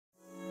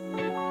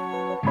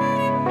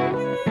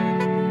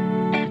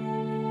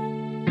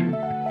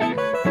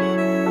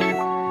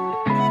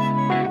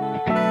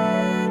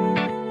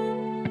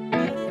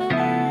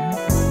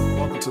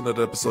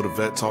another episode of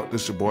Vet Talk.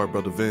 This is your boy,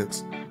 Brother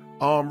Vince.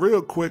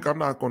 Real quick, I'm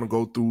not going to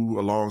go through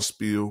a long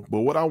spiel,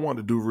 but what I want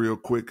to do real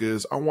quick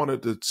is I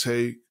wanted to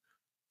take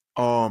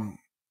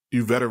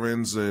you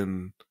veterans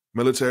and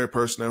military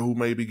personnel who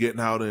may be getting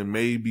out and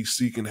may be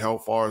seeking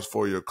help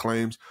for your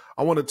claims.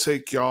 I want to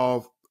take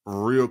y'all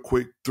real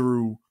quick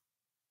through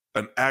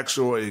an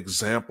actual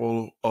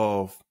example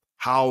of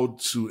how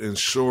to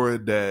ensure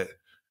that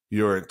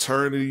your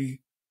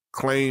attorney,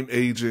 claim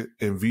agent,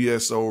 and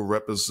VSO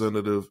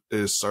representative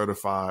is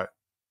certified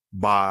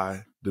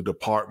by the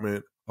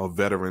Department of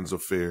Veterans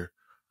Affairs.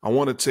 I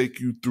want to take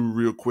you through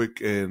real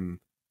quick and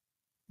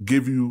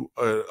give you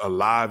a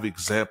live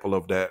example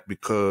of that,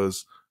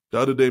 because the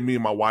other day me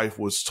and my wife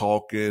was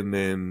talking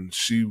and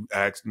she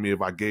asked me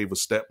if I gave a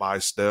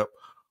step-by-step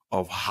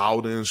of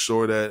how to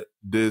ensure that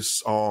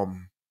this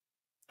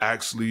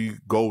actually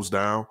goes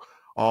down.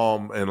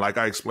 And like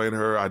I explained to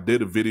her, I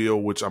did a video,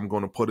 which I'm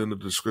going to put in the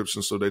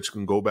description so that you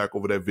can go back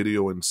over that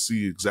video and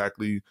see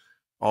exactly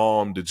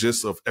the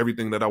gist of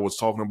everything that I was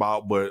talking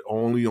about. But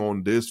only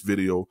on this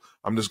video,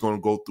 I'm just going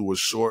to go through a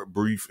short,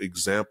 brief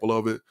example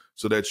of it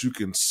so that you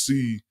can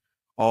see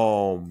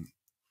who's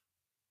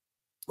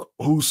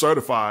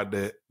certified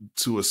that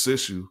to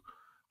assist you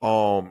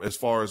as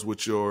far as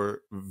with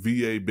your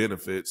VA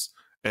benefits.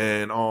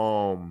 And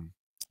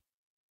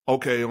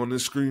okay, on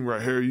this screen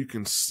right here, you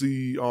can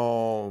see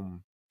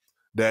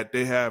that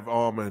they have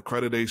an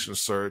accreditation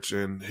search,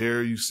 and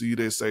here you see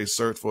they say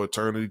search for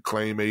attorney,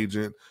 claim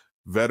agent,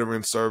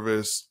 veteran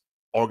service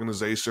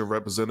organization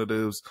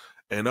representatives,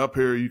 and up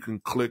here you can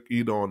click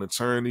either on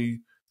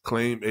attorney,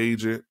 claim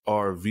agent,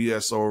 or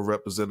VSO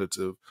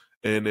representative.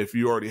 And if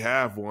you already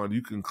have one,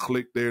 you can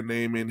click their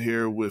name in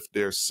here with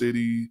their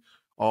city,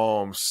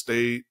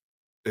 state,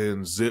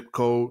 and zip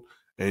code,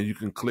 and you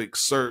can click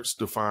search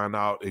to find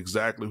out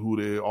exactly who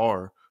they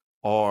are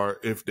or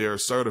if they're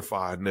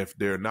certified. And if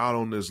they're not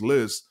on this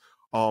list,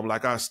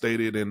 like I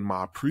stated in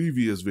my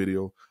previous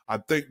video, I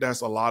think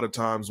that's a lot of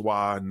times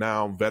why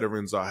now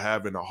veterans are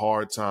having a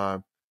hard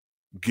time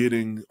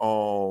getting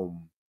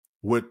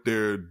what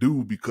they're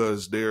due,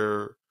 because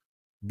they're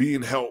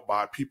being helped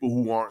by people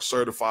who aren't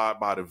certified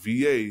by the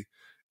VA.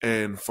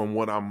 And from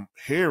what I'm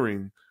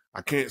hearing,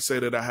 I can't say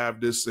that I have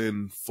this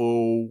in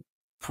full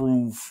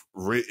proof,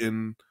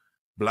 written,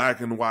 black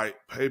and white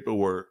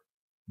paperwork,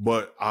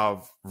 but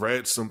I've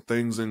read some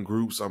things in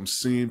groups. I'm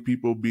seeing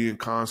people being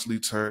constantly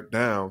turned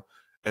down.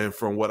 And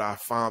from what I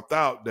found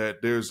out,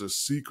 that there's a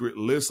secret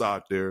list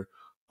out there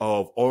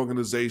of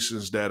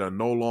organizations that are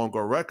no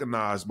longer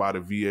recognized by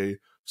the VA.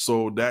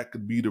 So that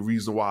could be the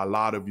reason why a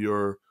lot of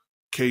your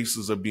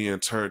cases are being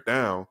turned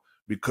down.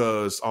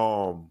 Because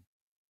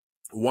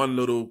one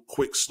little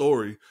quick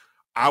story,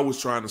 I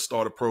was trying to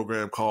start a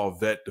program called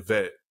Vet to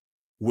Vet,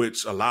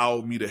 which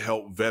allowed me to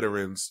help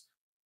veterans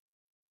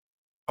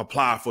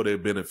apply for their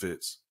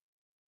benefits.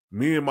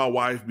 Me and my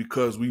wife,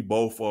 because we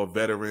both are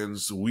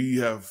veterans, we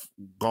have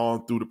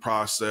gone through the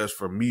process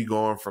from me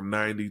going from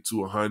 90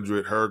 to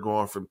 100, her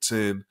going from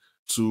 10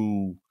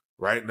 to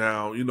right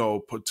now, you know,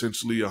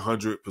 potentially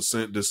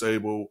 100%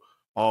 disabled.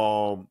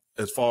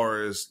 As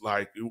far as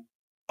like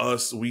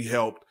us, we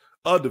helped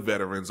other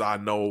veterans I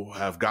know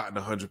have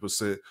gotten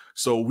 100%.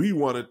 So we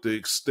wanted to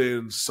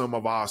extend some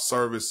of our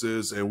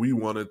services, and we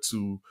wanted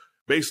to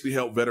basically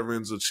help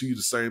veterans achieve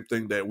the same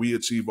thing that we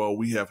achieve or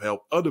we have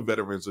helped other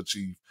veterans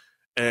achieve.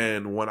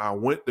 And when I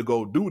went to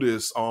go do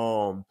this,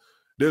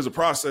 there's a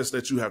process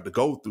that you have to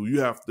go through. You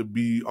have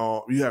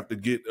to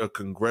get a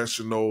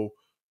congressional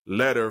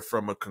letter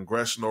from a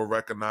congressional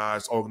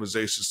recognized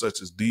organization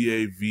such as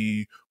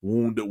DAV,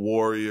 Wounded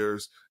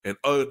Warriors, and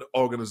other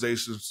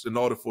organizations in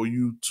order for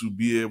you to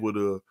be able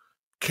to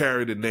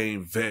carry the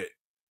name vet.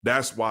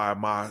 That's why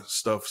my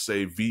stuff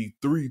say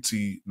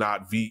V3T,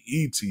 not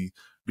VET,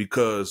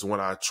 because when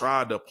I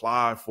tried to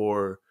apply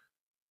for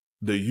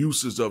the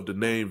uses of the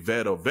name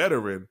vet or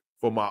veteran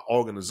for my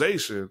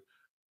organization,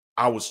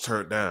 I was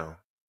turned down.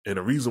 And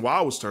the reason why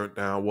I was turned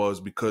down was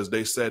because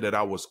they said that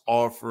I was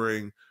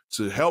offering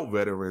to help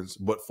veterans,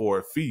 but for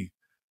a fee.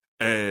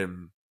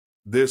 And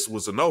this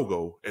was a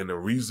no-go. And the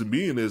reason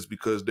being is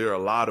because there are a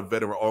lot of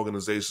veteran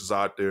organizations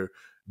out there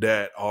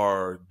that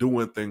are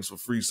doing things for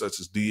free, such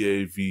as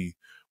DAV,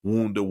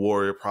 Wounded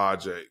Warrior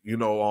Project, you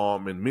know,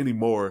 and many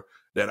more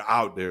that are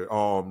out there.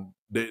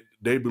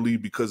 They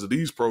believe because of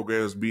these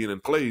programs being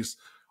in place,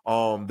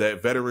 that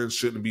veterans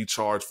shouldn't be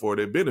charged for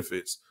their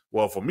benefits.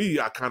 Well, for me,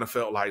 I kind of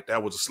felt like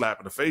that was a slap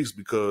in the face,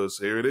 because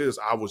here it is.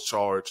 I was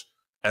charged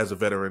as a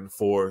veteran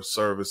for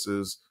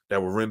services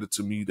that were rendered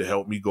to me to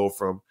help me go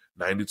from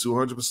 90 to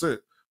 100%.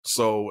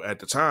 So at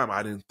the time,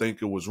 I didn't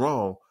think it was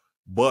wrong,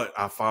 but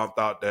I found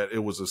out that it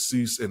was a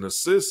cease and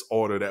desist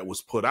order that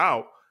was put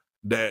out,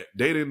 that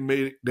they didn't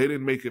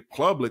make it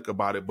public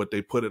about it, but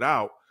they put it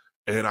out.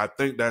 And I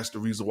think that's the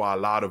reason why a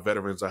lot of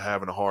veterans are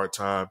having a hard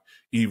time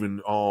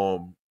even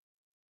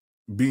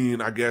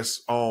being, I guess,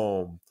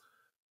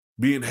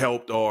 being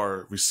helped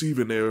or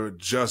receiving their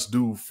just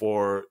due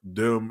for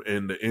them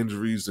and the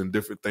injuries and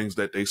different things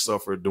that they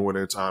suffered during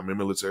their time in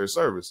military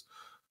service.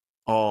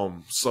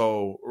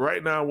 So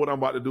right now what I'm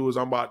about to do is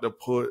I'm about to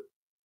put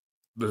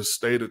the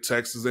state of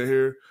Texas in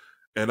here,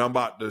 and I'm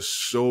about to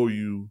show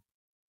you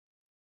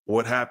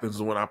what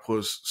happens when I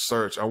push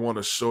search. I want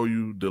to show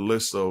you the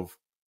list of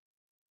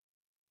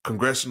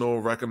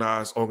congressional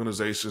recognized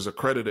organizations,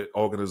 accredited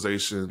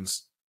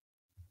organizations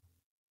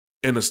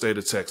in the state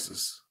of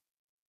Texas.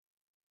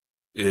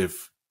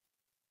 If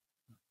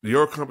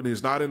your company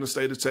is not in the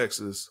state of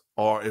Texas,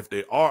 or if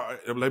they are,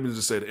 let me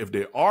just say that if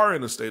they are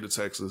in the state of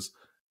Texas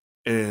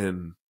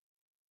and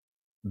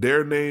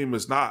their name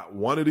is not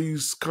one of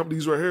these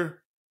companies right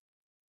here,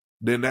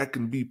 then that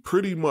can be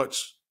pretty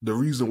much the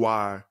reason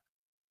why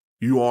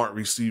you aren't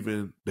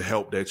receiving the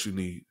help that you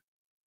need.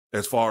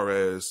 As far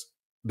as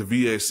the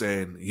VA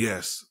saying,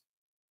 yes,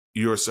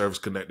 you're service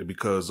connected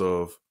because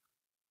of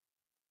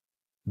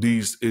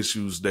these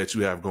issues that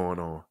you have going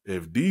on.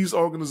 If these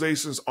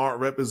organizations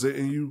aren't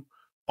representing you,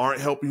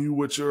 aren't helping you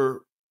with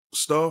your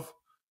stuff,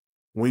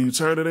 when you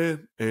turn it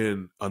in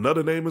and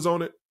another name is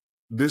on it,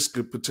 this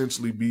could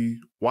potentially be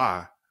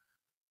why.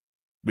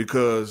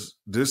 Because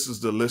this is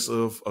the list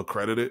of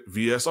accredited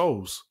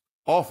VSOs,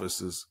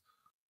 offices.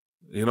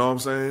 You know what I'm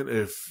saying?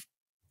 If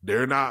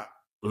they're not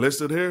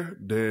listed here,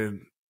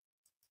 then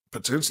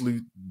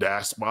potentially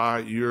that's why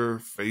you're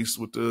faced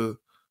with the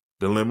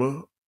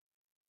dilemma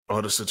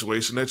or the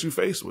situation that you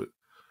face with.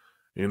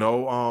 You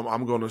know,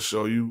 I'm going to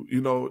show you,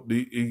 you know,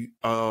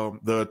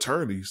 the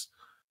attorneys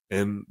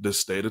in the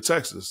state of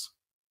Texas,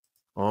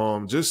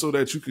 just so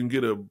that you can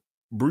get a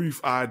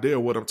brief idea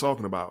of what I'm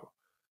talking about.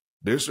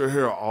 This right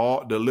here,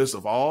 all the list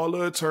of all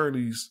the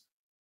attorneys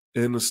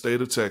in the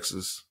state of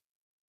Texas.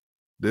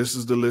 This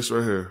is the list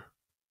right here.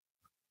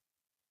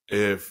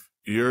 If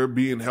you're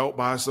being helped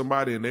by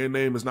somebody and their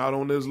name is not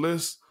on this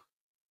list,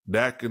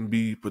 that can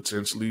be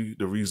potentially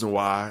the reason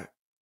why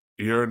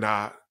you're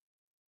not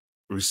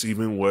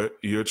receiving what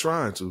you're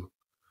trying to.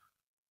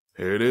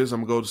 Here it is.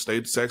 I'm going to go to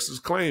state of Texas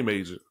claim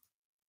agent.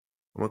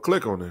 I'm going to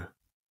click on it.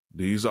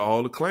 These are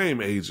all the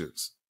claim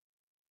agents.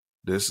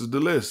 This is the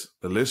list.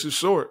 The list is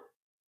short.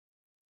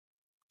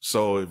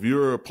 So if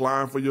you're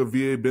applying for your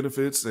VA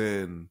benefits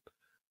and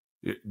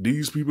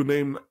these people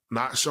name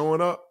not showing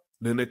up,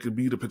 then it could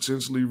be the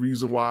potentially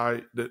reason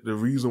why, the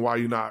reason why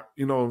you're not,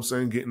 you know what I'm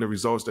saying, getting the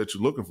results that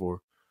you're looking for.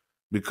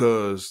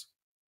 Because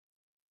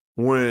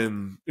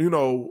when, you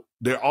know,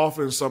 they're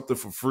offering something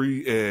for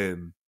free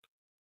and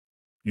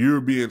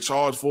you're being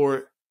charged for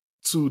it,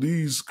 to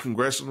these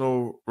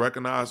congressional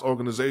recognized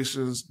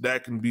organizations,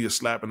 that can be a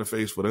slap in the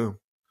face for them.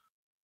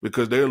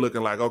 Because they're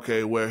looking like,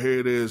 okay, well, here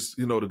it is,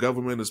 you know, the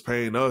government is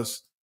paying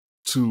us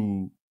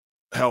to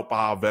help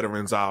our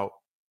veterans out,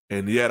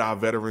 and yet our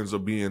veterans are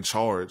being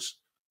charged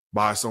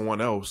by someone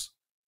else.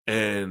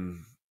 And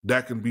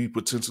that can be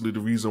potentially the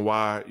reason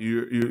why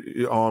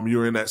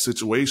you're in that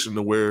situation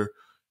to where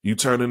you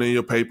turn in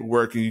your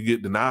paperwork and you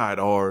get denied,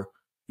 or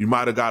you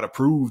might have got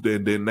approved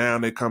and then now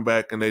they come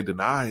back and they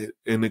deny it.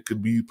 And it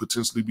could be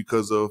potentially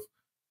because of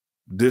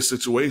this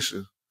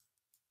situation.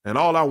 And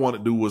all I want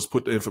to do was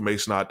put the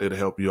information out there to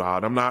help you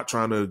out. I'm not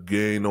trying to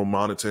gain no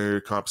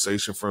monetary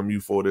compensation from you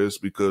for this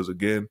because,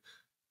 again,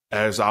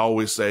 as I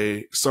always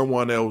say,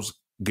 someone else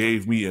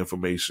gave me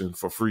information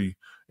for free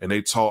and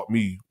they taught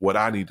me what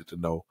I needed to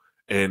know.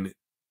 And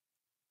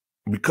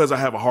because I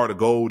have a heart of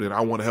gold and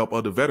I want to help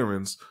other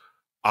veterans,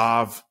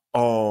 I've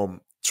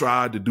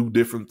tried to do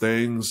different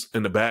things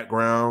in the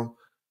background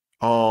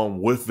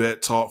with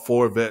Vet Talk,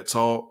 for Vet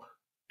Talk.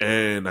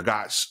 And I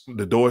got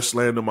the door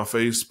slammed in my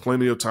face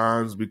plenty of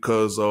times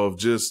because of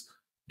just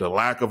the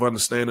lack of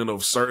understanding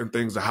of certain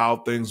things and how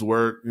things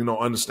work, you know,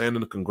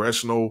 understanding the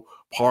congressional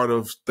part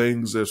of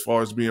things as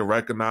far as being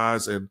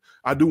recognized. And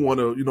I do want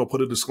to, you know, put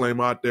a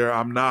disclaimer out there.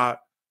 I'm not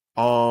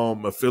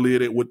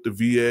affiliated with the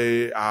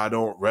VA. I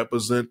don't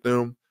represent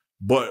them.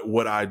 But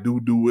what I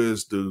do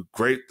is the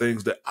great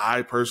things that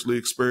I personally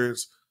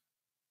experience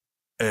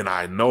and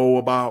I know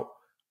about,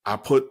 I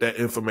put that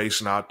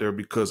information out there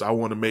because I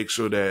want to make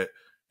sure that,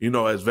 you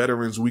know, as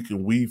veterans, we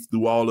can weave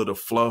through all of the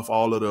fluff,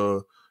 all of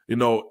the, you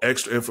know,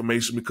 extra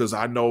information, because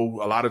I know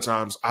a lot of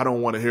times I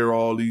don't want to hear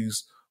all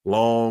these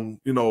long,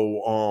 you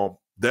know,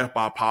 death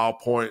by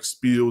PowerPoint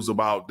spiels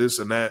about this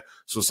and that.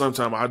 So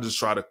sometimes I just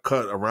try to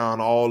cut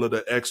around all of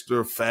the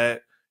extra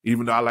fat.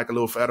 Even though I like a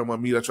little fat on my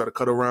meat, I try to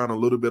cut around a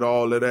little bit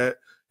all of that.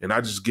 And I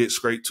just get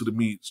straight to the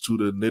meat, to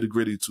the nitty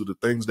gritty, to the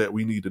things that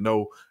we need to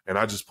know. And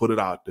I just put it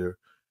out there.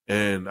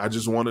 And I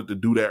just wanted to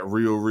do that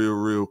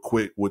real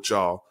quick with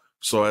y'all.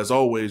 So as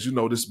always, you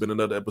know, this has been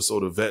another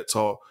episode of Vet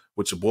Talk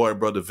with your boy,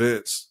 Brother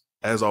Vince.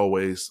 As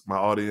always, my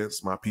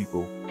audience, my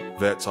people,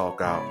 Vet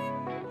Talk out.